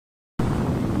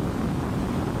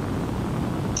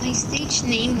My stage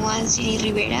name was Jenny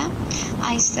Rivera.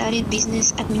 I studied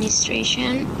business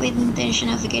administration with the intention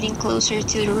of getting closer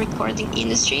to the recording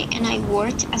industry, and I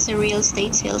worked as a real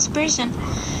estate salesperson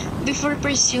before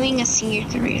pursuing a singer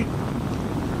career.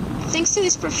 Thanks to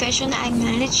this profession, I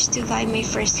managed to buy my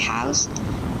first house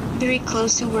very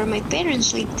close to where my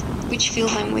parents lived, which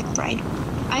filled them with pride.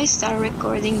 I started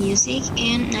recording music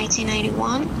in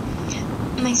 1991.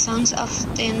 My songs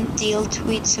often dealt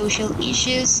with social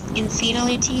issues,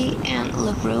 infidelity, and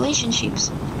love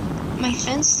relationships. My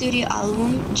 10th studio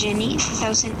album, Jenny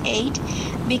 2008,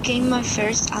 became my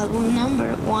first album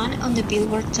 #1 on the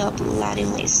Billboard Top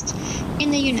Latin list in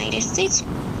the United States.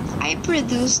 I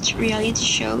produced reality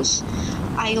shows.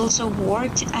 I also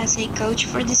worked as a coach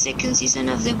for the second season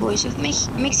of The Voice of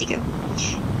Mexico.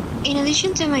 In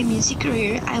addition to my music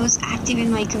career, I was active in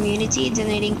my community,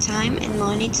 donating time and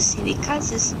money to civic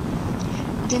causes.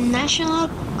 The National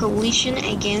Coalition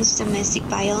Against Domestic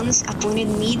Violence appointed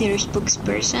me their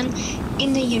spokesperson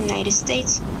in the United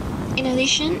States. In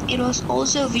addition, it was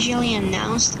also officially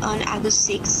announced on August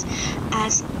 6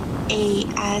 as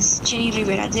Jenny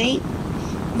Rivera Day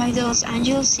by the Los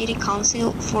Angeles City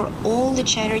Council for all the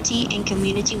charity and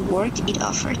community work it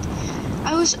offered.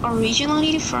 I was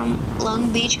originally from Long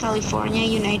Beach, California,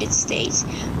 United States,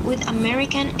 with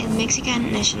American and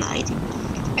Mexican nationality.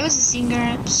 I was a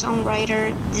singer,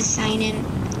 songwriter, designer,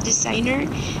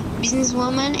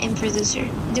 businesswoman, and producer.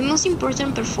 The most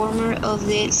important performer of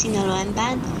the Sinaloan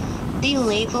band. They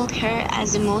labeled her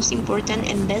as the most important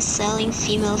and best-selling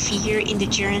female figure in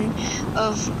the genre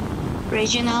of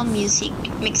regional music,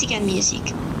 Mexican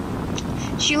music.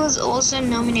 She was also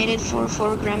nominated for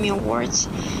 4 Grammy Awards.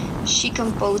 She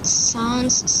composed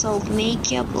songs, sold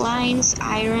makeup lines,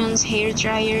 irons, hair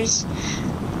dryers.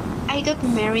 I got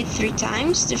married 3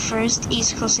 times. The first is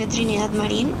Jose Trinidad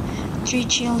Marin. 3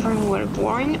 children were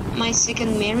born. My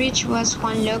second marriage was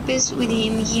Juan Lopez. With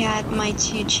him, he had my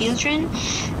 2 children.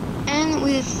 And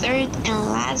with the third and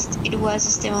last, it was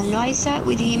Esteban Loaiza.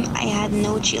 With him, I had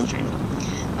no children.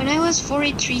 When I was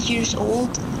 43 years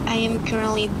old, I am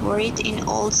currently buried in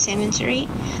Old Cemetery,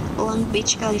 Long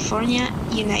Beach, California,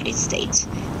 United States.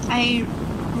 I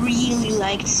really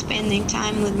liked spending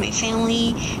time with my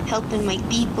family, helping my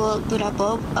people, but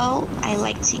above all, I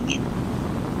liked singing.